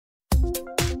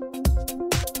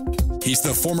He's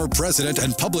the former president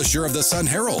and publisher of the Sun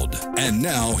Herald, and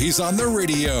now he's on the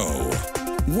radio.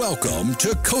 Welcome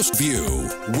to Coast View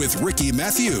with Ricky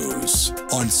Matthews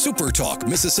on SuperTalk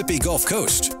Mississippi Gulf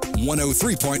Coast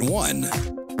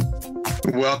 103.1.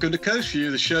 Welcome to Coast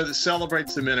View, the show that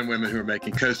celebrates the men and women who are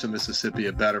making coastal Mississippi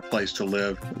a better place to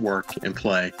live, work, and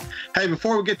play. Hey,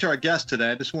 before we get to our guest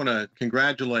today, I just want to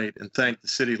congratulate and thank the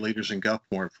city leaders in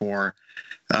Gulfport for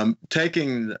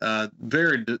taking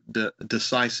very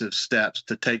decisive steps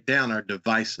to take down our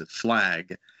divisive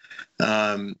flag.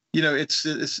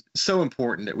 It's so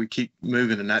important that we keep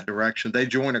moving in that direction. They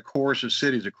join a chorus of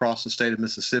cities across the state of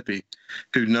Mississippi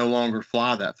who no longer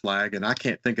fly that flag, and I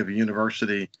can't think of a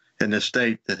university in this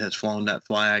state that has flown that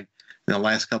flag in the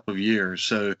last couple of years.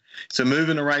 So it's a move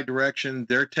in the right direction.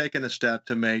 They're taking a step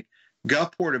to make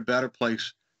Gulfport a better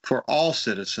place for all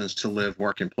citizens to live,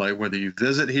 work, and play, whether you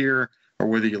visit here or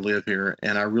whether you live here.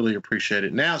 And I really appreciate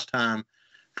it. Now it's time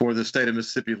for the state of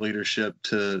Mississippi leadership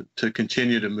to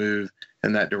continue to move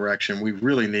in that direction. We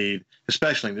really need,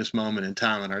 especially in this moment in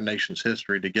time in our nation's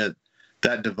history, to get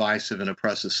that divisive and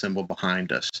oppressive symbol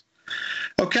behind us.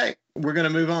 Okay, we're going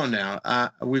to move on now.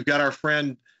 We've got our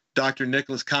friend, Dr.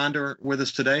 Nicholas Conger, with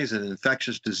us today. He's an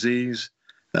infectious disease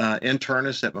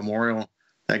internist at Memorial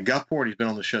at Gulfport. He's been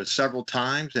on the show several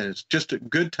times, and it's just a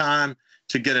good time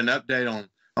to get an update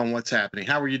on what's happening.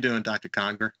 How are you doing, Dr.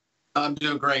 Conger? I'm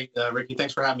doing great, Ricky.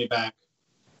 Thanks for having me back.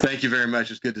 Thank you very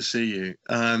much. It's good to see you.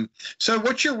 So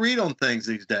what's your read on things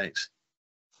these days?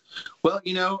 Well,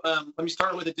 let me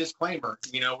start with a disclaimer.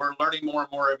 We're learning more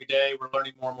and more every day. We're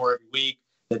learning more and more every week.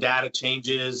 The data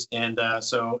changes. And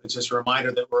so it's just a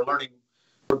reminder that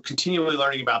we're continually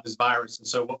learning about this virus. And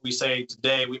so what we say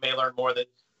today, we may learn more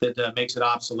that makes it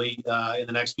obsolete in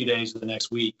the next few days or the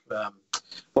next week.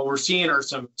 What we're seeing are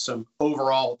some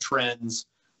overall trends.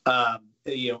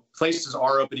 Places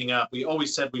are opening up. We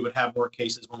always said we would have more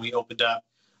cases when we opened up.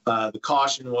 The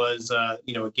caution was,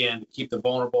 again, to keep the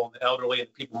vulnerable and the elderly and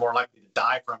the people more likely to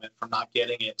die from it, from not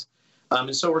getting it.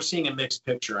 And so we're seeing a mixed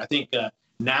picture. I think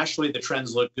nationally the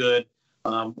trends look good.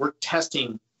 We're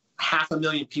testing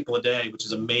 500,000 people a day, which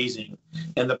is amazing.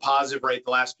 And the positive rate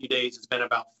the last few days has been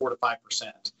about 4 to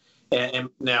 5%. And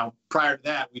now prior to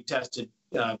that, we tested,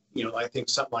 I think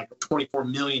something like 24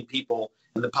 million people,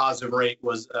 and the positive rate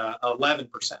was 11%.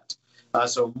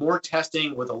 So more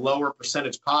testing with a lower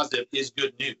percentage positive is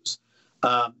good news.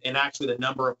 And actually the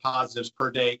number of positives per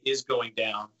day is going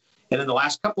down. And in the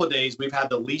last couple of days, we've had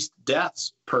the least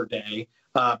deaths per day,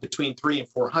 between 300 and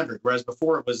 400, whereas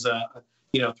before it was,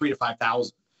 3 to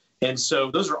 5,000. And so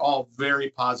those are all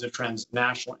very positive trends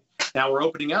nationally. Now we're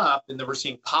opening up and then we're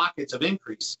seeing pockets of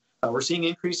increase. We're seeing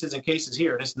increases in cases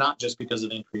here, and it's not just because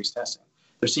of increased testing.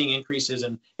 They're seeing increases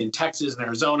in Texas and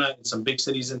Arizona and some big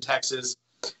cities in Texas.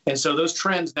 And so those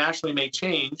trends nationally may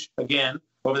change, again,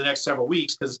 over the next several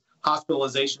weeks because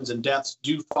hospitalizations and deaths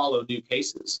do follow new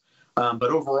cases.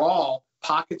 But overall,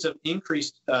 pockets of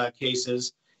increased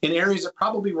cases in areas that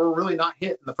probably were really not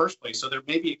hit in the first place. So they're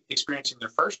maybe experiencing their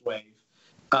first wave,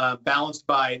 balanced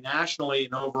by nationally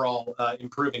an overall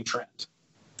improving trend.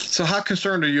 So how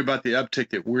concerned are you about the uptick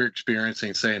that we're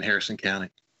experiencing, say, in Harrison County?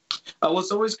 Well,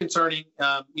 it's always concerning.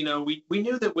 We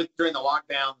knew that during the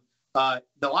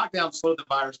lockdown slowed the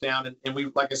virus down. And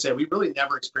we, like I said, we really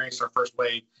never experienced our first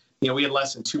wave. We had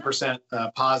less than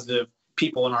 2% positive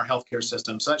people in our healthcare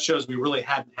system. So that shows we really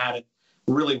hadn't had it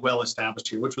really well established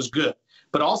here, which was good.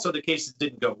 But also the cases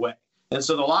didn't go away. And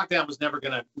so the lockdown was never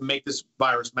going to make this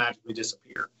virus magically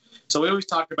disappear. So we always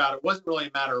talked about it wasn't really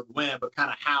a matter of when, but kind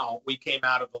of how we came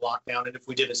out of the lockdown and if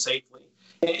we did it safely.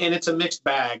 And it's a mixed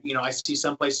bag. I see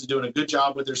some places doing a good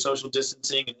job with their social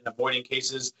distancing and avoiding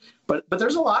cases. But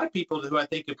there's a lot of people who I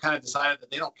think have kind of decided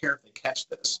that they don't care if they catch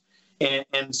this.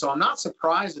 And so I'm not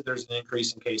surprised that there's an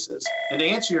increase in cases. And to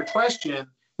answer your question,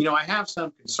 I have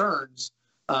some concerns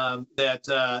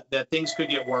that things could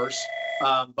get worse.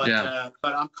 But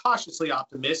I'm cautiously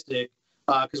optimistic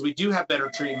because we do have better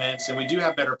treatments and we do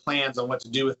have better plans on what to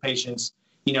do with patients,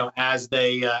 as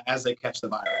they catch the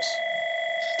virus.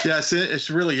 Yes,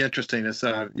 it's really interesting. It's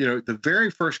the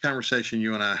very first conversation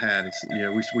you and I had,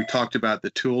 we talked about the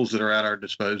tools that are at our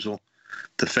disposal,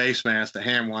 the face mask, the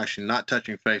hand washing, not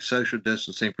touching face, social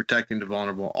distancing, protecting the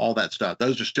vulnerable, all that stuff.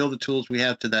 Those are still the tools we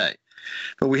have today.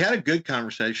 But we had a good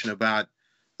conversation about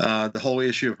the whole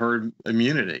issue of herd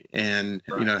immunity and,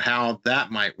 how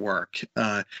that might work.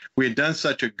 We had done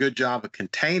such a good job of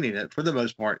containing it for the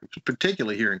most part,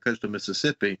 particularly here in coastal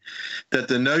Mississippi, that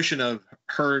the notion of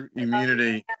herd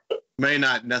immunity may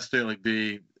not necessarily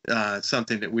be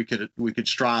something that we could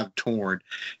strive toward.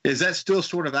 Is that still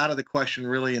sort of out of the question,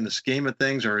 really, in the scheme of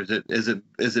things, or is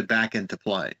it back into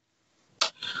play?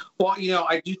 Well,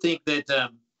 I do think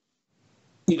that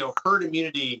herd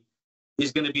immunity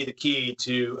is going to be the key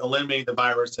to eliminating the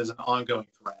virus as an ongoing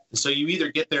threat. And so you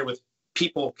either get there with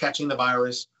people catching the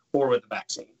virus or with the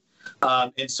vaccine.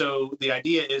 And so the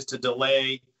idea is to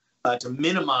delay, to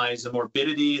minimize the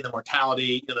morbidity, the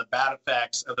mortality, the bad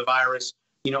effects of the virus,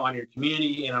 on your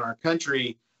community and on our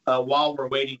country while we're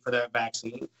waiting for that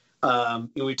vaccine.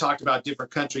 We talked about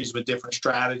different countries with different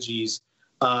strategies.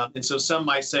 And so some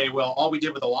might say, well, all we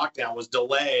did with the lockdown was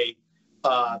delay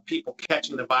people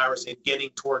catching the virus and getting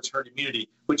towards herd immunity,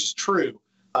 which is true.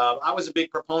 I was a big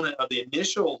proponent of the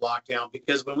initial lockdown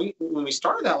because when we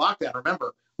started that lockdown,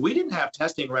 remember, we didn't have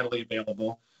testing readily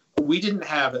available. We didn't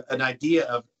have an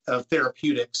idea of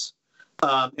therapeutics,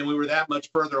 and we were that much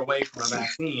further away from a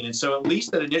vaccine. And so at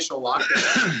least that initial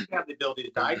lockdown, we have the ability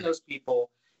to diagnose people,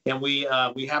 and we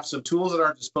have some tools at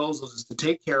our disposal just to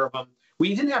take care of them.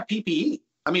 We didn't have PPE.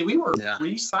 I mean, we were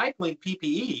recycling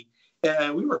PPE,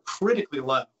 and we were critically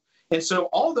low. And so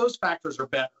all those factors are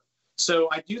better. So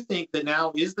I do think that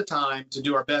now is the time to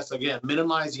do our best, again,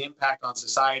 minimize the impact on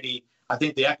society. I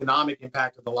think the economic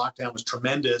impact of the lockdown was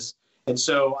tremendous. And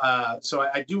so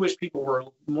I do wish people were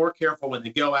more careful when they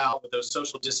go out with those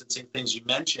social distancing things you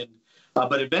mentioned.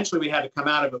 But eventually we had to come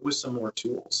out of it with some more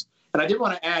tools. And I did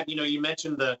want to add, you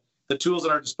mentioned the tools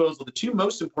at our disposal. The two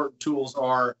most important tools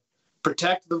are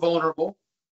protect the vulnerable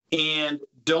and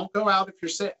don't go out if you're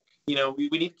sick. We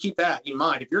need to keep that in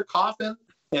mind. If you're coughing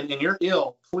and you're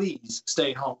ill, please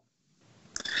stay home.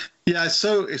 Yeah, it's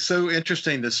so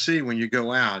interesting to see when you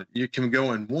go out. You can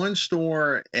go in one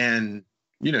store and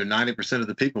 90% of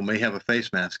the people may have a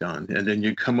face mask on, and then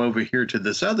you come over here to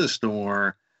this other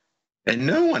store and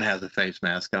no one has a face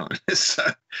mask on. So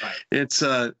right.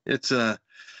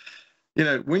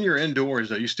 When you're indoors,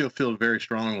 though, you still feel very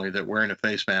strongly that wearing a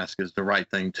face mask is the right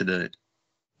thing to do.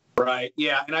 Right.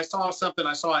 Yeah. And I saw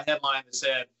a headline that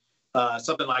said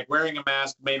something like wearing a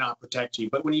mask may not protect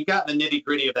you. But when you got in the nitty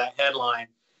gritty of that headline,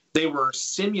 they were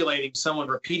simulating someone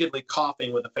repeatedly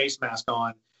coughing with a face mask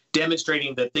on,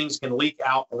 demonstrating that things can leak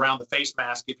out around the face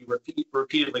mask if you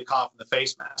repeatedly cough in the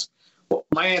face mask. Well,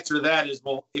 my answer to that is,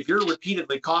 well, if you're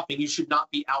repeatedly coughing, you should not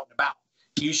be out and about.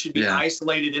 You should be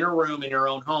isolated in a room in your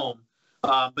own home.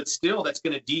 But still, that's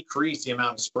going to decrease the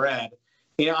amount of spread.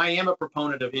 I am a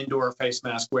proponent of indoor face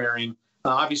mask wearing.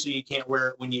 Obviously, you can't wear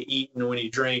it when you eat and when you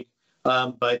drink.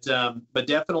 But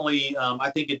definitely,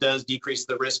 I think it does decrease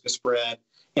the risk of spread.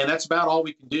 And that's about all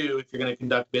we can do if you're going to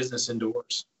conduct business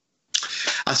indoors.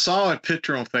 I saw a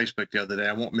picture on Facebook the other day.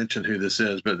 I won't mention who this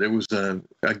is, but it was a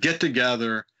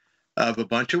get-together of a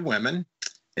bunch of women.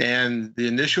 And the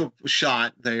initial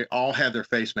shot, they all had their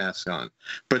face masks on,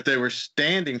 but they were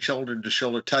standing shoulder to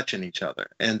shoulder, touching each other.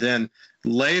 And then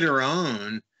later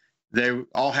on, they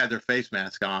all had their face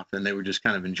mask off, and they were just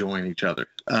kind of enjoying each other.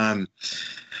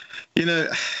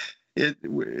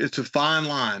 It's a fine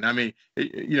line. I mean,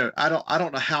 I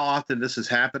don't know how often this is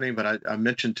happening, but I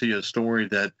mentioned to you a story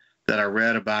that I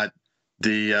read about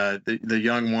the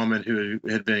young woman who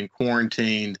had been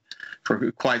quarantined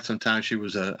for quite some time. She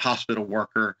was a hospital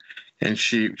worker, and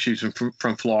she's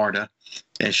from Florida,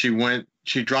 and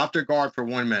she dropped her guard for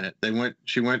 1 minute.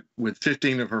 She went with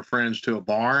 15 of her friends to a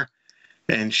bar,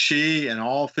 and she and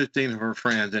all 15 of her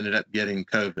friends ended up getting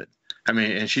COVID. I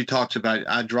mean, and she talks about,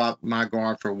 I dropped my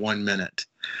guard for 1 minute.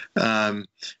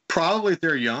 Probably if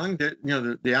they're young,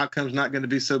 the outcome's not going to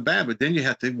be so bad, but then you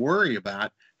have to worry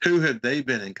about who have they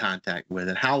been in contact with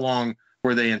and how long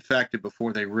were they infected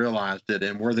before they realized it,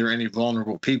 and were there any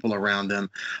vulnerable people around them?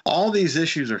 All these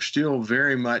issues are still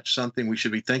very much something we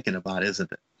should be thinking about,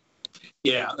 isn't it?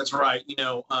 Yeah, that's right.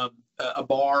 A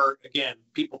bar, again,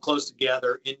 people close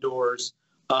together indoors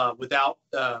without,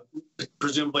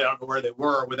 presumably, I don't know where they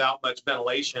were, without much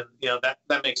ventilation,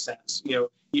 that makes sense. You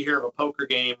hear of a poker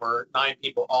game where 9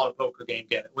 people all at a poker game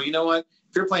get it. Well, you know what?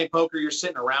 If you're playing poker, you're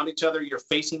sitting around each other, you're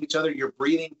facing each other, you're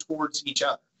breathing towards each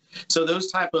other. So those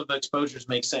type of exposures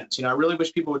make sense. I really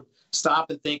wish people would stop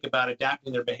and think about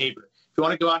adapting their behavior. If you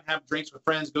want to go out and have drinks with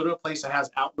friends, go to a place that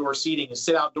has outdoor seating and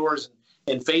sit outdoors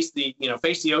and face the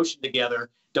ocean together.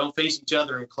 Don't face each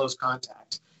other in close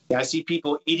contact. Yeah, I see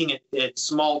people eating at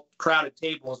small crowded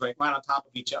tables right on top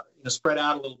of each other, spread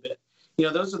out a little bit.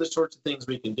 Those are the sorts of things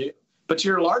we can do. But to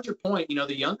your larger point,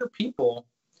 the younger people,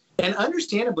 and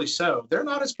understandably so, they're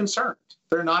not as concerned.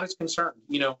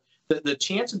 The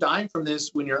chance of dying from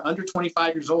this when you're under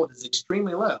 25 years old is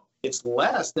extremely low. It's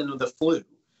less than the flu.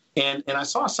 And I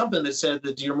saw something that said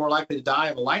that you're more likely to die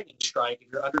of a lightning strike if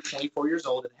you're under 24 years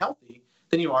old and healthy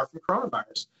than you are from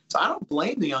coronavirus. So I don't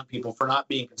blame the young people for not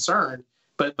being concerned,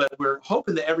 but we're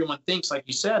hoping that everyone thinks, like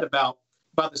you said, about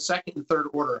the second and third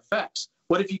order effects.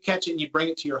 What if you catch it and you bring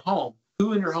it to your home?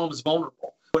 Who in your home is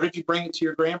vulnerable? What if you bring it to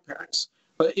your grandparents?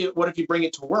 What if you bring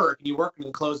it to work and you work in an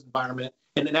enclosed environment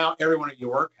and now everyone at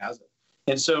your work has it?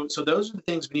 And so those are the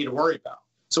things we need to worry about.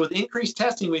 So with increased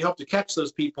testing, we hope to catch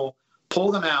those people,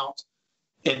 pull them out,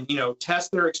 and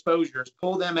test their exposures,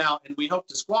 pull them out, and we hope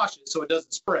to squash it so it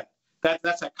doesn't spread.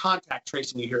 That's that contact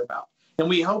tracing you hear about. And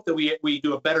we hope that we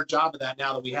do a better job of that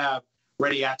now that we have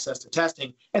ready access to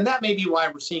testing. And that may be why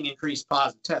we're seeing increased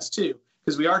positive tests too,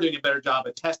 because we are doing a better job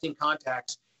of testing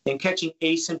contacts and catching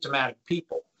asymptomatic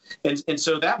people. And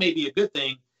so that may be a good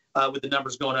thing with the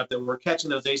numbers going up, that we're catching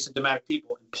those asymptomatic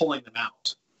people and pulling them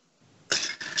out.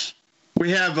 We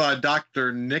have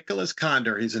Dr. Nicholas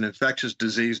Conger. He's an infectious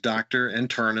disease doctor,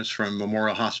 internist from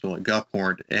Memorial Hospital at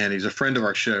Gulfport, and he's a friend of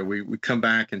our show. We come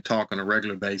back and talk on a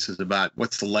regular basis about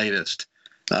what's the latest,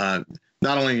 not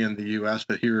only in the U.S.,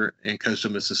 but here in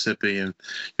coastal Mississippi, and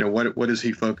what is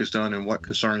he focused on and what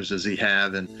concerns does he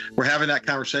have. And we're having that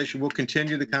conversation. We'll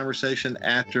continue the conversation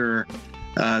after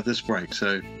this break.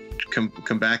 So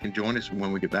come back and join us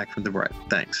when we get back from the break.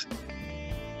 Thanks.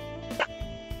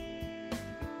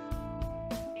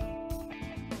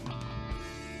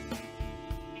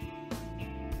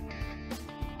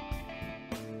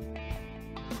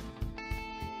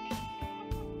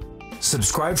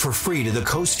 Subscribe for free to the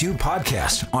Coast View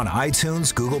podcast on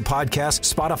iTunes, Google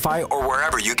Podcasts, Spotify, or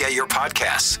wherever you get your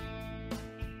podcasts.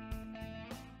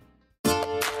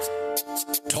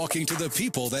 Talking to the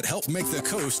people that help make the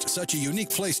coast such a unique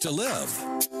place to live.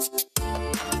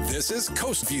 This is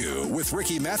Coast View with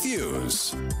Ricky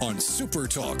Matthews on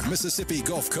SuperTalk Mississippi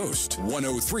Gulf Coast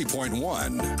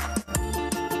 103.1.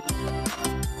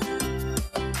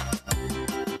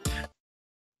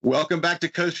 Welcome back to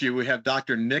Coast View. We have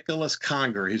Dr. Nicholas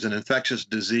Conger. He's an infectious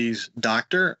disease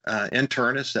doctor,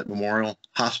 internist at Memorial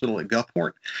Hospital at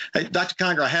Gulfport. Hey, Dr.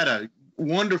 Conger, I had a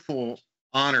wonderful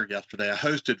honor yesterday. I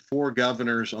hosted 4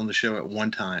 governors on the show at one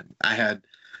time. I had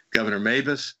Governor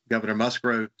Mavis, Governor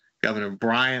Musgrove, Governor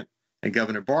Bryant, and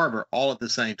Governor Barber all at the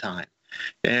same time.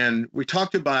 And we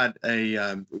talked about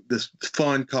this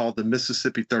fund called the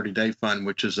Mississippi 30-Day Fund,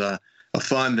 which is a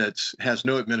fund that has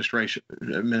no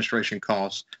administration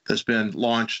costs, that's been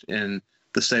launched in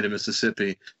the state of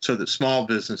Mississippi so that small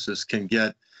businesses can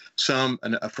get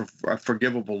a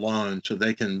forgivable loan so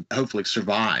they can hopefully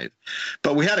survive.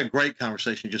 But we had a great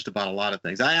conversation just about a lot of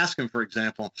things. I asked him, for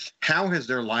example, how has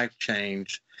their life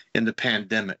changed in the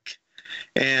pandemic?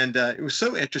 And it was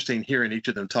so interesting hearing each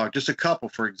of them talk. Just a couple,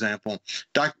 for example,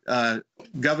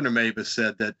 Governor Mavis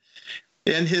said that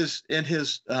in his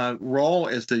role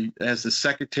as the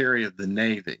Secretary of the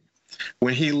Navy,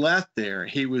 when he left there,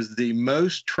 he was the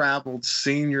most traveled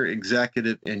senior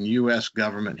executive in U.S.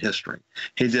 government history.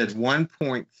 He did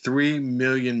 1.3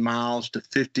 million miles to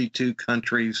 52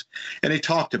 countries, and he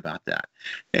talked about that.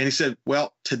 And he said,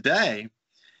 well, today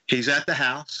he's at the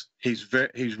house. He's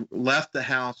left the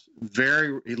house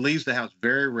he leaves the house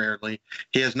very rarely.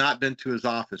 He has not been to his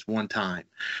office one time.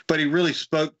 But he really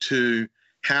spoke to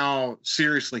how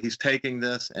seriously he's taking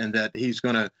this, and that he's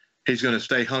going to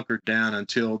stay hunkered down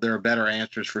until there are better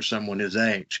answers for someone his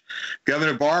age.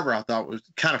 Governor Barber, I thought, was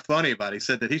kind of funny about it. He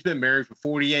said that he's been married for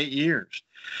 48 years.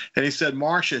 And he said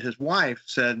Marcia, his wife,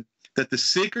 said that the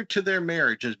secret to their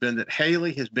marriage has been that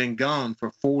Haley has been gone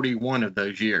for 41 of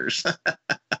those years.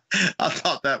 I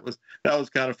thought that was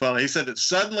kind of funny. He said that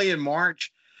suddenly in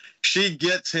March, she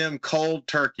gets him cold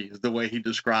turkey, is the way he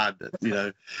described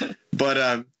it,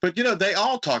 But they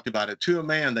all talked about it to a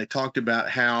man. They talked about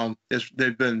how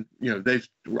they've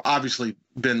obviously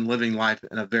been living life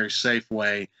in a very safe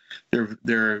way.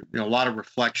 There a lot of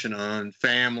reflection on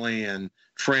family and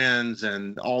friends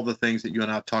and all the things that you and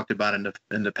I have talked about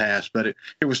in the past. But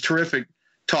it was terrific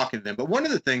talking to them. But one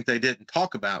of the things they didn't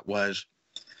talk about was,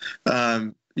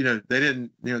 they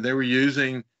were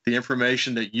using the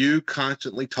information that you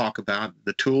constantly talk about,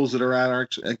 the tools that are at our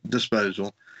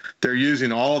disposal. They're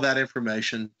using all of that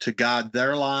information to guide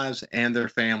their lives and their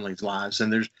families' lives.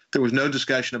 And there was no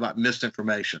discussion about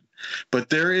misinformation.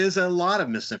 But there is a lot of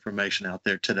misinformation out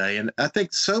there today. And I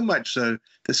think so much so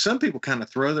that some people kind of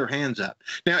throw their hands up.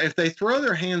 Now, if they throw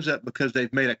their hands up because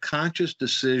they've made a conscious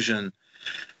decision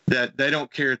that they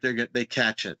don't care if they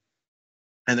catch it,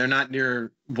 and they're not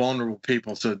near vulnerable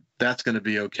people, so that's going to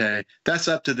be okay. That's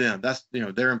up to them.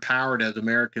 They're empowered as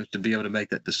Americans to be able to make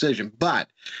that decision. But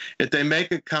if they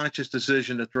make a conscious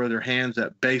decision to throw their hands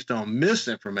up based on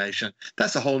misinformation,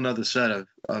 that's a whole nother set of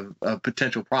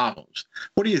potential problems.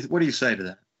 What do you say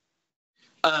to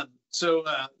that?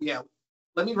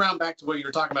 let me round back to what you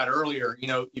were talking about earlier. You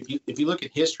know, if you look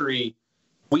at history,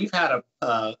 we've had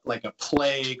like a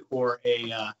plague or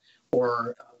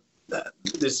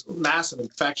this massive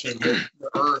infection hit the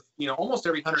earth, you know, almost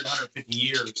every 150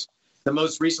 years. The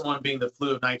most recent one being the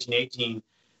flu of 1918.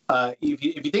 If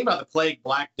you think about the plague,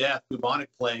 Black Death, bubonic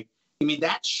plague, I mean,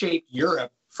 that shaped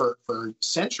Europe for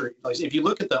centuries. Like, if you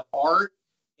look at the art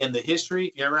and the history,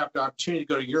 if you ever have the opportunity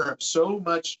to go to Europe, so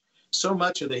much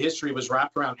of the history was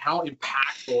wrapped around how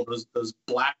impactful those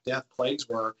Black Death plagues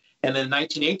were. And then in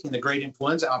 1918, the great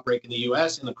influenza outbreak in the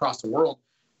U.S. and across the world,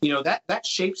 you know, that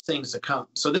shapes things to come.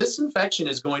 So this infection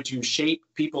is going to shape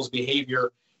people's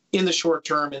behavior in the short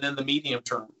term and then the medium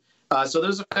term. So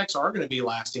those effects are going to be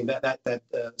lasting. That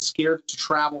scared to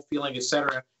travel feeling, et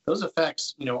cetera, those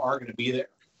effects, you know, are going to be there.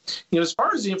 You know, as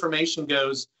far as the information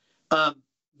goes, I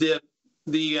feel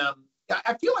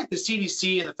like the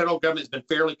CDC and the federal government has been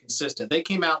fairly consistent. They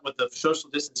came out with the social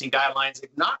distancing guidelines. They've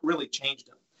not really changed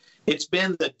them. It's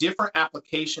been the different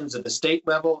applications at the state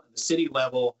level and the city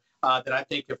level that I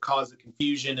think have caused the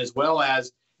confusion, as well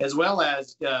as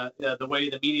the way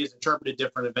the media has interpreted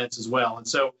different events as well. And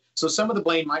so some of the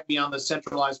blame might be on the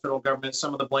centralized federal government.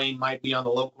 Some of the blame might be on the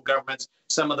local governments.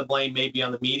 Some of the blame may be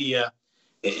on the media.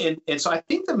 And so I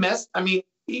think I mean,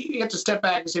 you have to step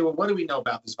back and say, well, what do we know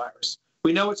about this virus?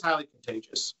 We know it's highly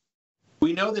contagious.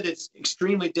 We know that it's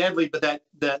extremely deadly, but that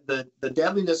the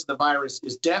deadliness of the virus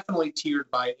is definitely tiered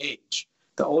by age.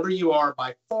 The older you are,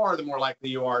 by far, the more likely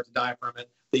you are to die from it.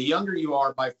 The younger you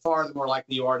are, by far, the more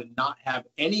likely you are to not have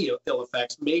any ill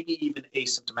effects, maybe even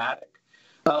asymptomatic.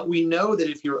 We know that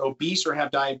if you're obese or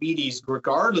have diabetes,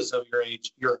 regardless of your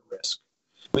age, you're at risk.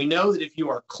 We know that if you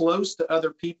are close to other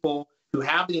people who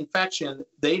have the infection,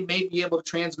 they may be able to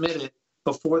transmit it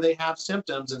before they have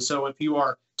symptoms. And so if you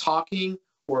are talking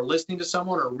or listening to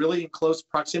someone or really in close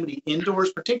proximity,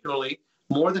 indoors particularly,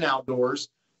 more than outdoors,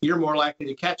 you're more likely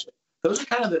to catch it. Those are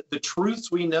kind of the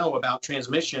truths we know about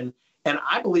transmission. And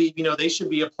I believe, you know, they should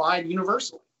be applied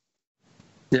universally.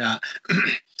 Yeah,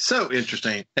 so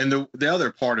interesting. And the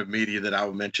other part of media that I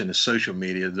would mention is social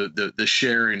media, the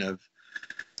sharing of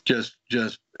just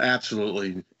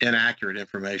absolutely inaccurate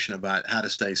information about how to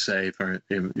stay safe, or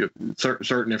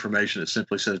certain information that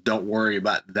simply says, don't worry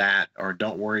about that, or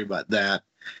don't worry about that,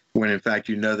 when in fact,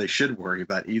 you know, they should worry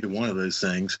about either one of those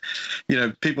things. You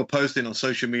know, people posting on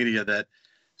social media that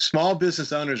small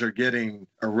business owners are getting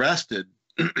arrested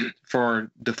for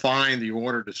defying the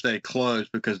order to stay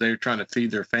closed because they're trying to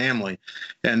feed their family.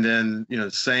 And then, you know,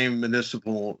 the same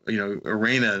municipal, you know,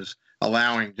 arenas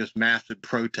allowing just massive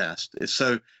protests. It's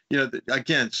so, you know,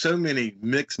 again, so many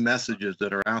mixed messages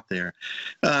that are out there.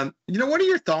 You know, what are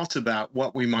your thoughts about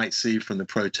what we might see from the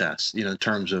protests, you know, in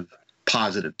terms of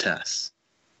positive tests?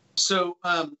 So,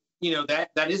 you know,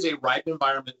 that is a ripe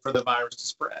environment for the virus to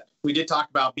spread. We did talk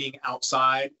about being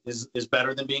outside is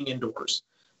better than being indoors.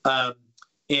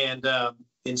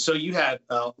 And so you had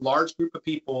a large group of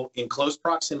people in close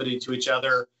proximity to each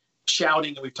other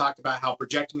shouting, and we've talked about how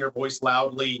projecting your voice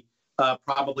loudly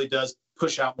probably does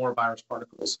push out more virus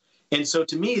particles. And so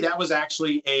to me, that was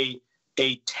actually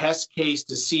a test case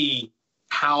to see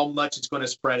how much it's going to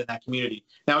spread in that community.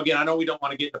 Now, again, I know we don't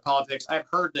want to get into politics. I've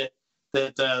heard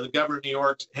that the governor of New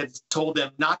York has told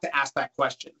them not to ask that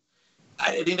question.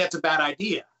 I think that's a bad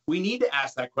idea. We need to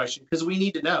ask that question because we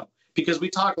need to know. Because we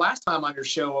talked last time on your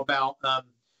show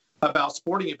about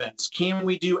sporting events. Can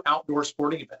we do outdoor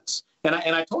sporting events? And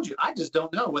I told you, I just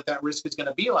don't know what that risk is going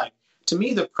to be like. To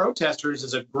me, the protesters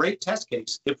is a great test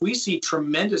case. If we see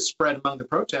tremendous spread among the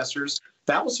protesters,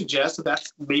 that will suggest that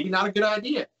that's maybe not a good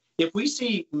idea. If we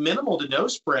see minimal to no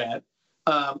spread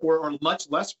or much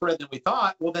less spread than we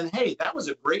thought, well, then, hey, that was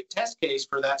a great test case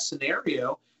for that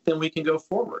scenario. Then we can go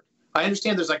forward. I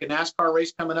understand there's like a NASCAR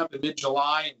race coming up in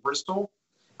mid-July in Bristol.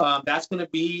 That's going to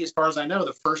be, as far as I know,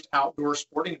 the first outdoor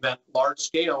sporting event, large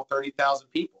scale, 30,000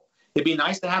 people. It'd be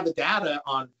nice to have the data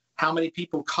on how many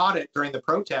people caught it during the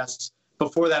protests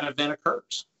before that event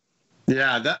occurs.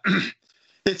 Yeah,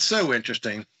 it's so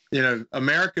interesting. You know,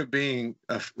 America being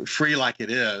free like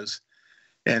it is,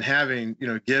 and having, you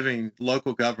know, giving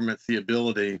local governments the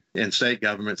ability and state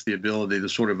governments the ability to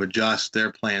sort of adjust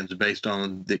their plans based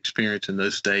on the experience in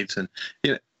those states. And,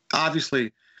 you know,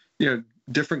 obviously, you know,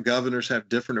 different governors have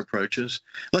different approaches.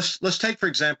 Let's take, for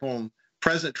example,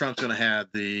 President Trump's going to have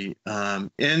the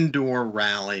indoor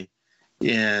rally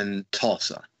in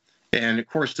Tulsa. And, of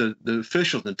course, the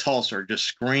officials in Tulsa are just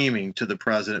screaming to the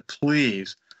president,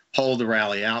 please hold the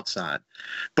rally outside.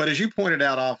 But as you pointed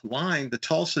out offline, the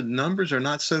Tulsa numbers are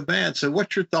not so bad. So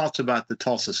what's your thoughts about the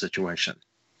Tulsa situation?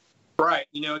 Right.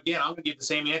 You know, again, I'm going to give the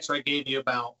same answer I gave you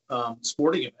about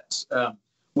sporting events.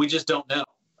 We just don't know.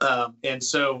 And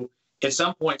so at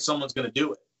some point, someone's going to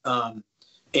do it.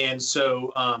 And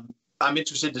so I'm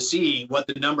interested to see what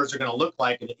the numbers are going to look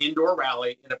like in an indoor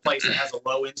rally in a place that has a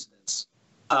low incidence.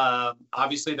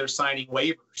 Obviously, they're signing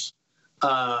waivers.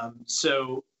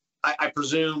 So I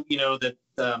presume, that,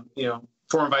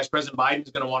 former Vice President Biden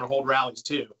is going to want to hold rallies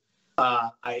too.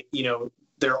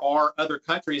 There are other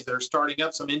countries that are starting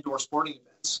up some indoor sporting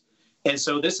events. And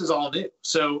so this is all new.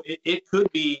 So it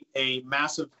could be a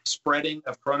massive spreading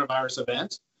of coronavirus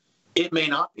event. It may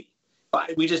not be.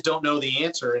 But we just don't know the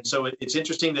answer. And so it's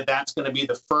interesting that that's going to be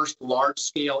the first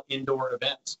large-scale indoor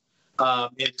event.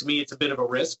 To me, it's a bit of a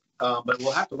risk, but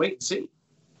we'll have to wait and see.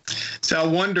 So I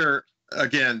wonder,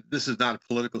 again, this is not a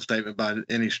political statement by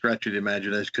any stretch of the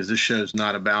imagination, because this show's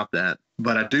not about that.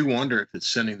 But I do wonder if it's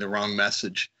sending the wrong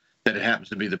message that it happens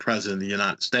to be the president of the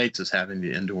United States is having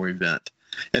the indoor event.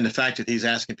 And the fact that he's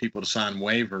asking people to sign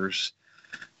waivers,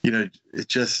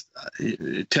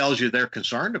 it tells you they're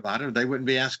concerned about it, or they wouldn't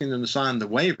be asking them to sign the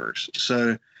waivers.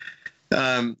 So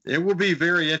it will be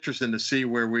very interesting to see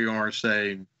where we are,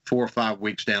 say, 4 or 5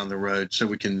 weeks down the road, so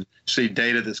we can see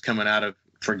data that's coming out of,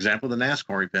 for example, the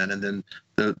NASCAR event, and then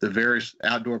the various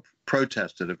outdoor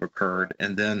protests that have occurred,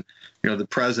 and then, the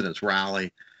president's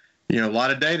rally. A lot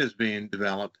of data is being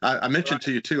developed. I mentioned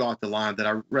to you, too, off the line, that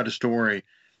I read a story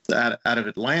out of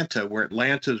Atlanta, where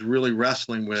Atlanta is really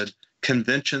wrestling with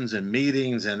conventions and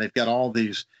meetings, and they've got all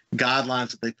these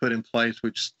guidelines that they put in place,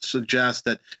 which suggests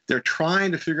that they're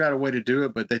trying to figure out a way to do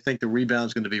it, but they think the rebound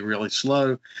is going to be really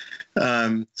slow.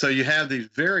 So you have these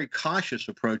very cautious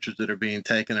approaches that are being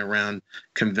taken around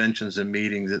conventions and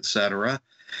meetings, et cetera.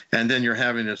 And then you're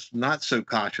having this not so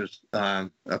cautious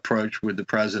approach with the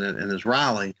president and his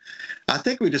rally. I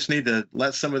think we just need to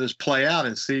let some of this play out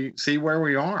and see where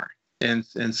we are. And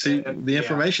see the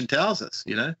information tells us,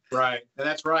 Right. And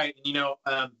that's right.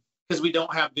 And, because we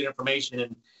don't have good information.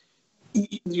 And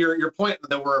your point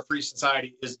that we're a free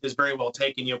society is very well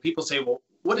taken. People say, well,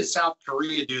 what did South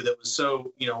Korea do that was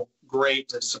so, great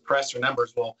to suppress their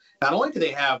numbers? Well, not only do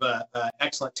they have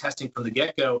excellent testing from the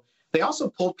get-go, they also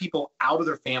pulled people out of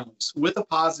their families with a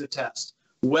positive test,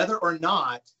 whether or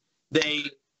not they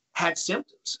had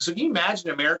symptoms. So can you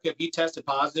imagine America, if you tested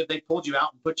positive, they pulled you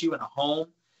out and put you in a home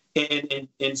and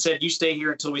said, you stay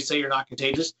here until we say you're not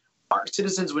contagious? Our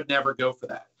citizens would never go for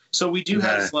that. So we do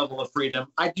have this level of freedom.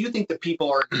 I do think that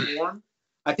people are informed.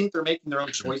 I think they're making their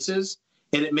own choices,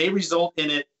 and it may result in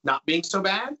it not being so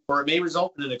bad, or it may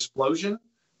result in an explosion.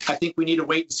 I think we need to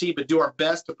wait and see, but do our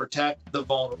best to protect the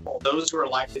vulnerable, those who are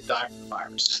likely to die from the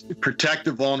virus. Protect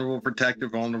the vulnerable, protect the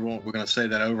vulnerable. We're going to say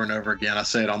that over and over again. I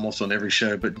say it almost on every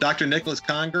show. But Dr. Nicholas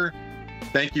Conger,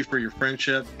 thank you for your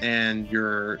friendship and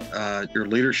your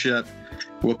leadership.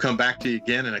 We'll come back to you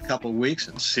again in a couple of weeks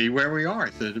and see where we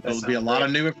are. There'll be a lot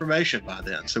of new information by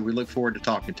then. So we look forward to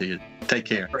talking to you. Take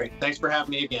care. Great. Thanks for having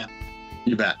me again.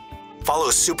 You bet. Follow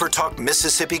SuperTalk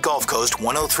Mississippi Gulf Coast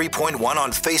 103.1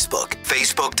 on Facebook.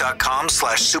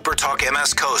 Facebook.com/SuperTalk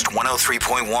MS Coast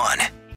 103.1.